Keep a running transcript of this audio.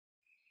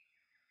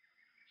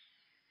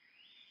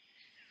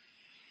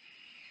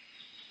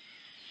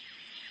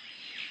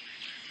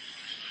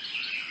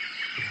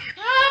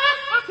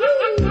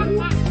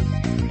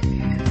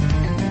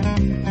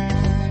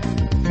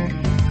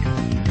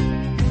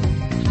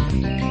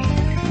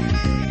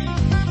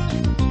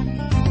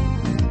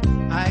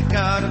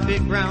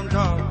big brown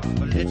dog,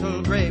 a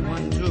little gray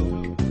one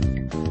too.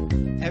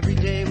 Every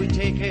day we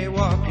take a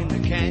walk in the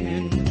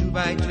canyon 2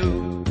 by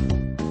 2.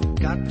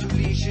 Got 2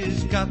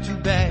 leashes, got 2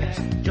 bags,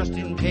 just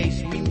in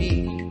case we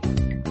meet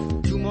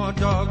 2 more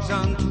dogs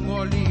on 2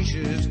 more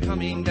leashes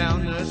coming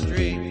down the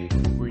street.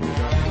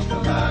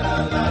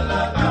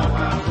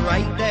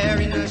 Right there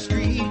in the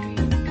street.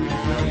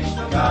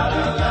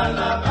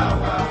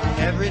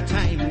 Every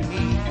time we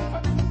meet,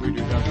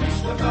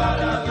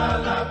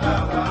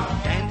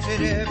 dance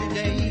it every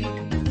day.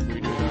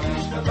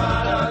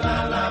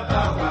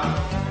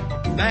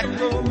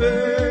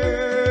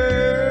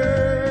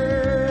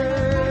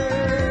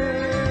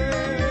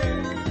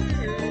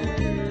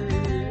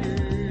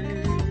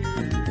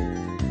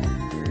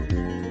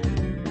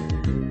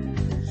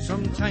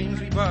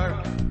 Sometimes we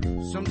bark,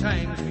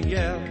 sometimes we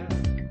yell,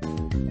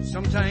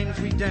 sometimes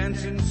we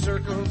dance in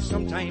circles,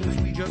 sometimes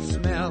we just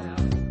smell.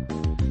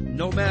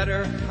 No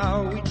matter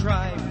how we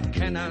try, we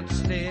cannot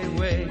stay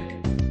away.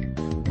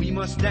 We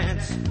must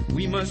dance,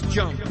 we must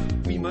jump,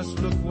 we must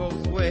look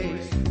both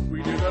ways.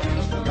 We do the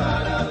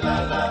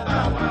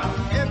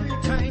every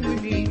time we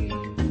meet. We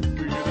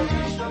do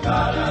the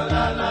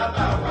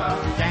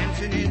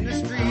dancing in the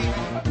street.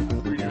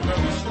 We do the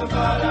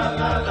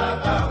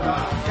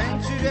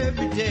dance it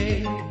every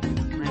day.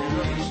 We do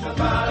the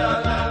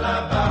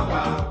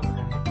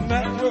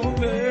Metro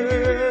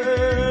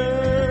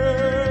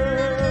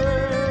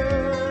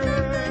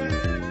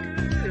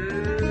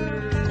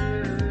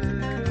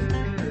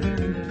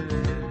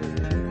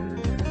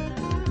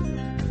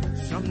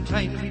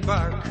Sometimes we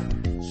bark,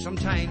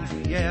 sometimes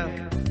we yell,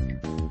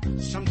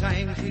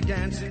 sometimes we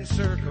dance in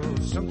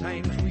circles,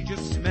 sometimes we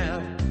just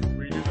smell.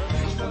 We do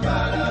the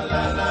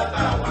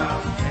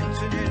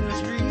dancing in the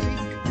street.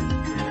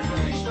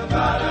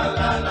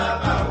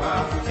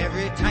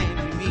 Every time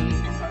we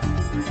meet,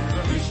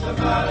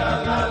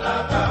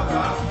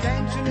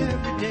 dancing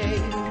every day.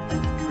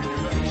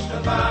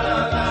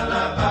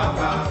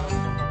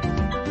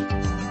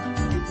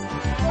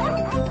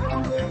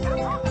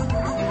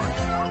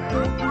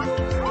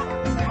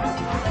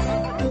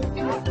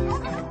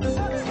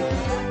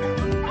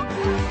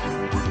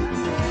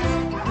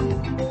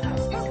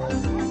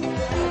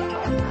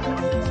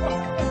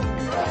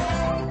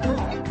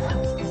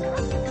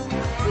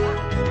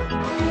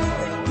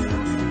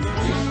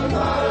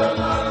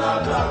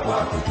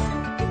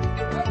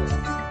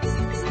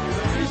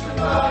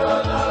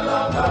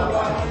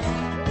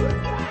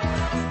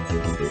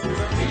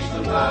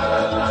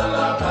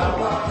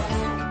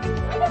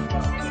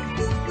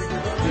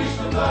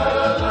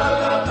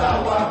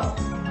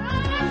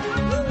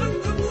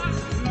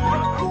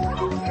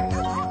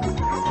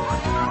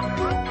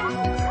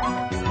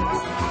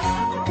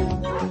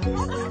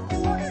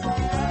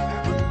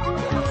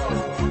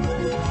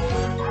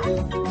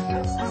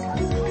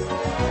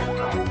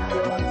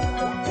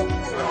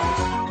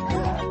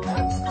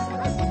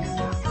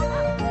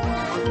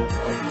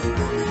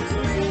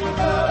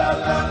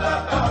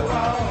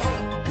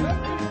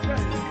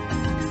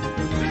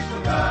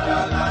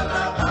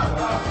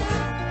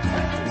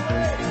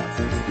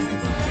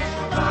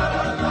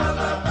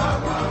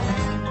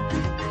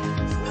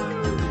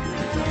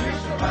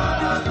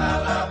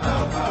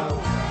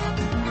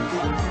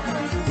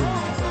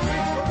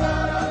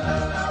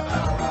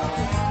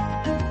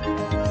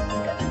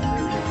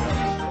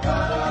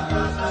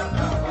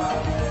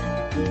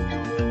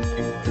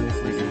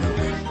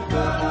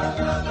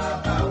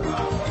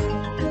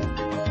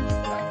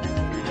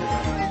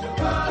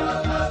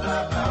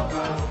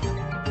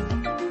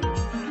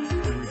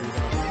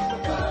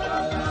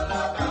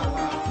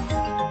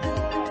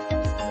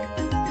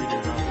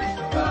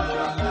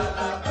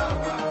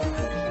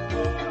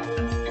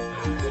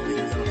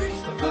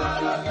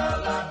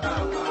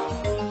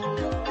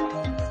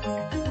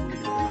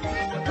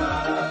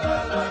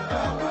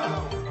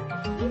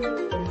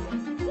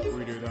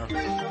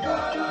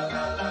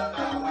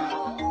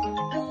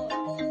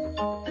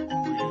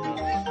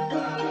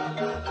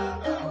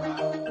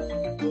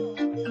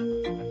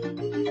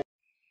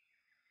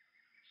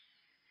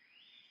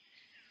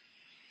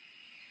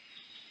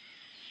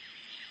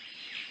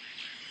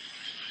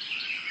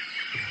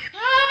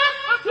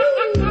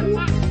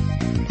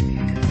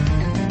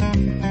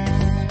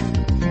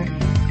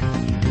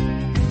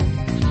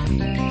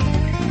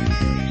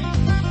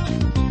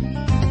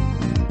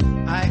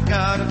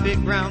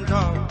 Big brown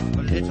dog,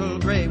 a little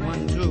gray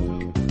one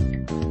too.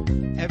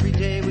 Every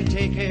day we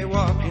take a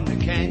walk in the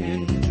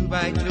canyon 2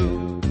 by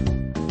 2.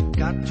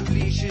 Got 2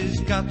 leashes,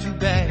 got 2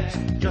 bags,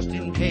 just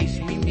in case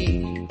we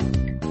meet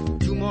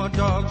 2 more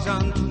dogs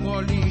on 2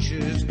 more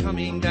leashes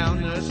coming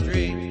down the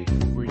street.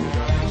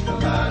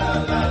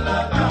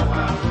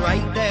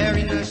 Right there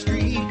in the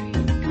street.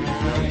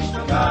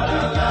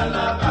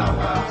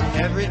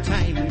 Every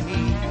time we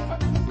meet,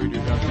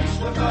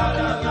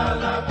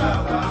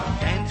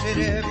 dance it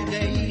every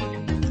day.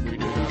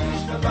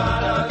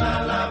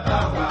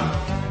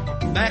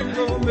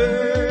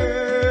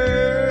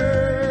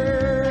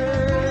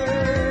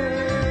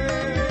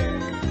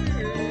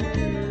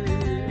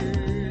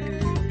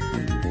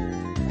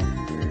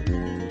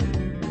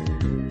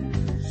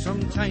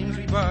 Sometimes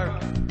we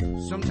bark,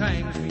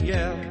 sometimes we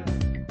yell.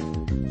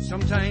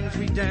 Sometimes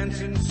we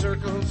dance in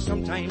circles,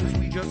 sometimes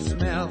we just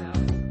smell.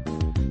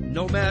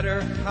 No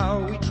matter how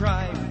we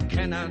try, we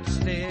cannot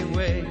stay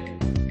away.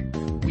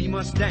 We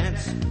must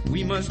dance,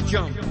 we must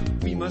jump,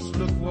 we must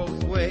look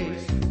both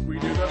ways. We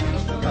do the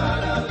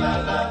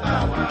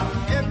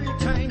la-la-la-la-bow-wow. Every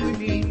time we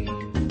meet,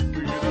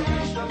 We do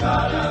the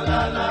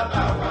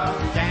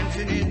la-la-la-la-bow-wow.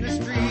 dancing in the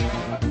street,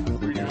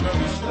 We do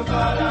the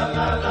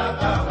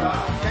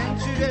la-la-la-la-bow-wow.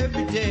 dance it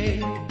every day.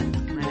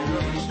 We do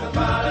the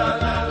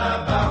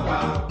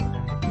la-la-la-la-bow-wow.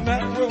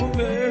 Metro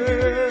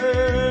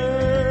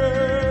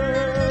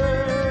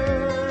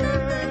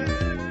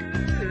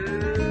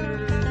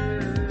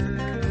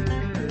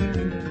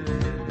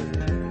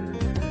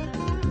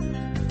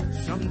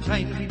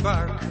Sometimes we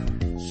bark,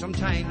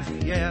 sometimes we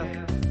yell.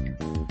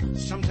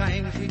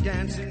 Sometimes we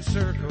dance in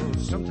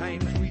circles,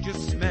 sometimes we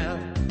just smell.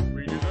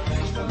 We do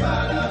the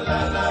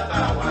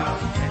la-la-la-la-bow-wow.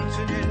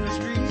 Dancing in the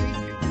street,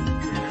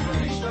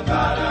 We do the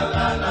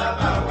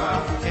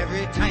la-la-la-la-bow-wow.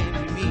 every time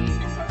we meet.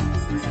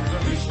 We do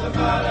the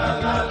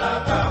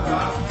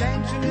la-la-la-la-bow-wow.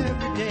 Dancing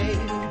every day.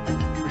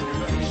 We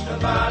do the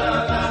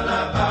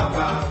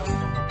la-la-la-la-bow-wow.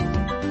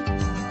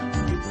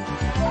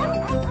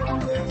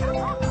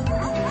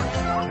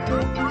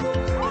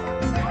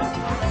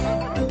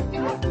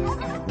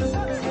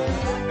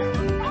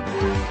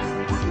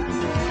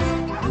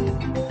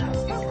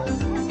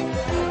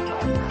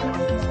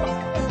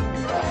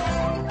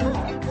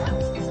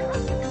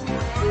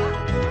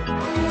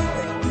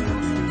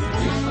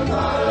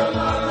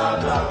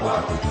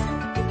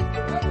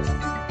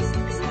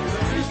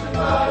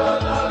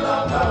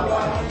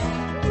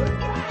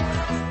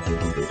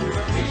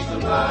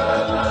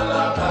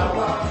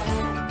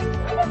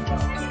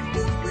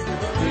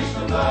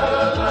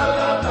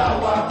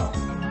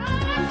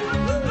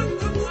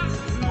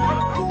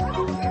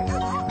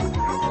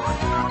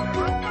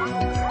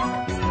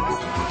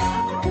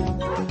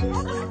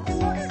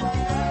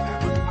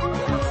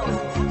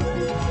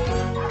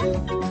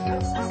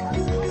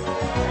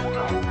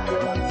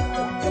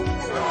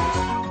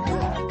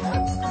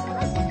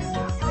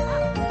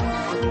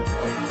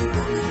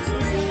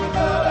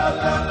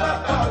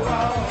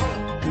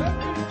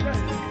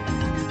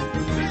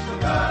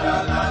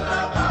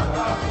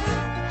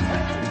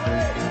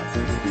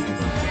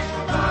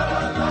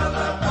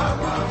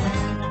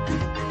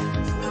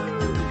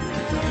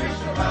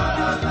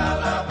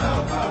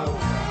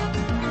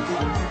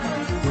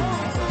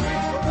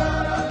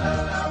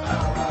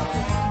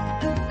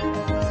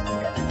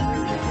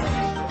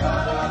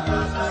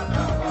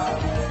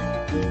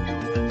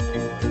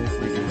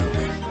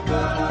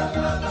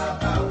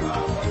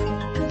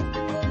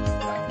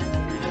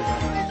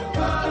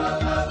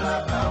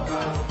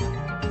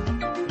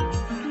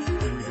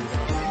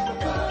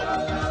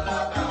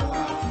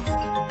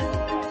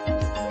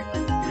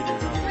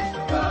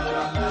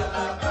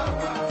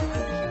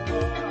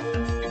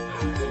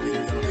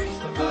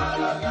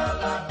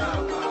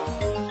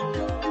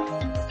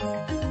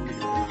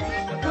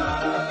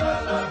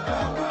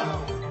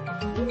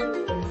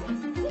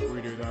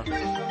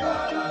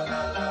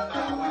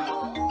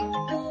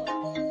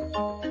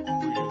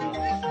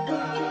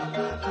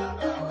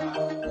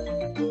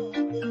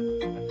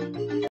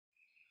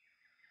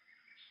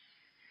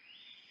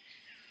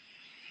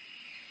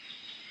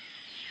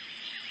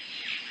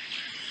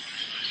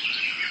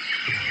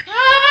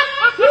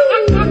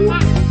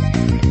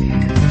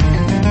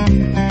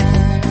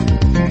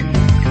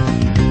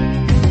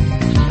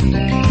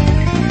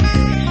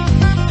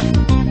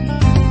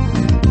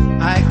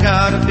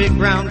 Big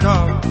brown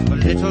dog, a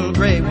little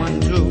gray one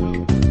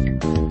too.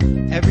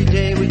 Every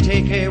day we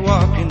take a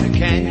walk in the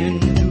canyon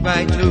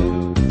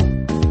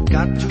 2x2.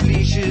 Got 2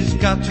 leashes,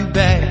 got 2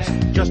 bags,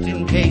 just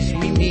in case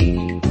we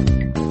meet.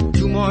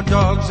 2 more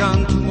dogs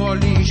on 2 more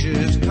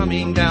leashes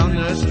coming down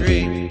the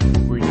street.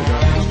 We do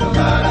the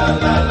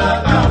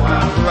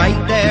la-la-la-la-bow-wow.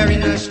 Right there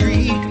in the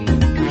street, We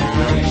do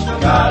the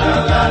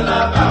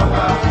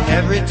la-la-la-la-bow-wow.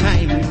 every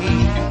time we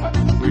meet.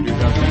 We do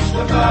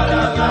the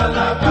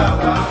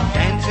la-la-la-la-bow-wow.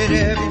 Dance it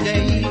every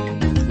day.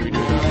 We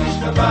do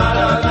the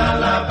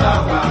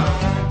la-la-la-la-bow-wow.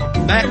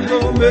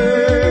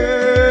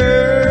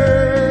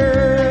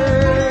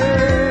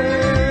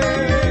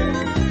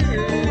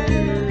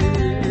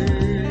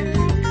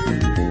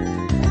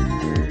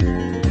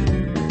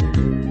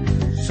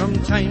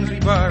 Sometimes we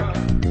bark,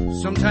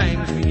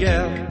 sometimes we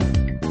yell.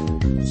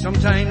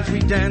 Sometimes we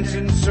dance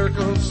in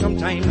circles,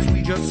 sometimes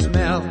we just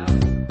smell.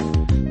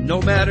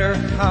 No matter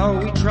how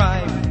we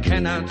try, we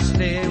cannot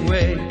stay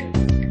away.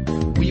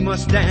 We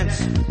must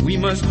dance, we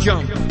must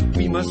jump,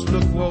 we must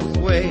look both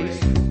ways.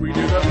 We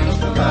do the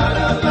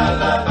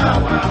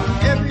la-la-la-la-bow-wow.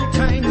 Every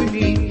time we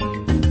meet, We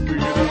do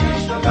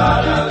the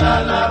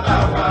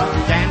la-la-la-la-bow-wow.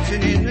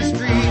 dancing in the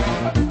street,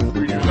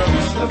 We do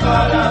the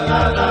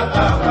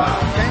la-la-la-la-bow-wow.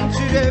 dance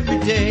it every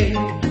day. We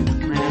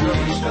do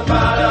the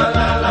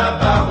la-la-la-la-bow-wow.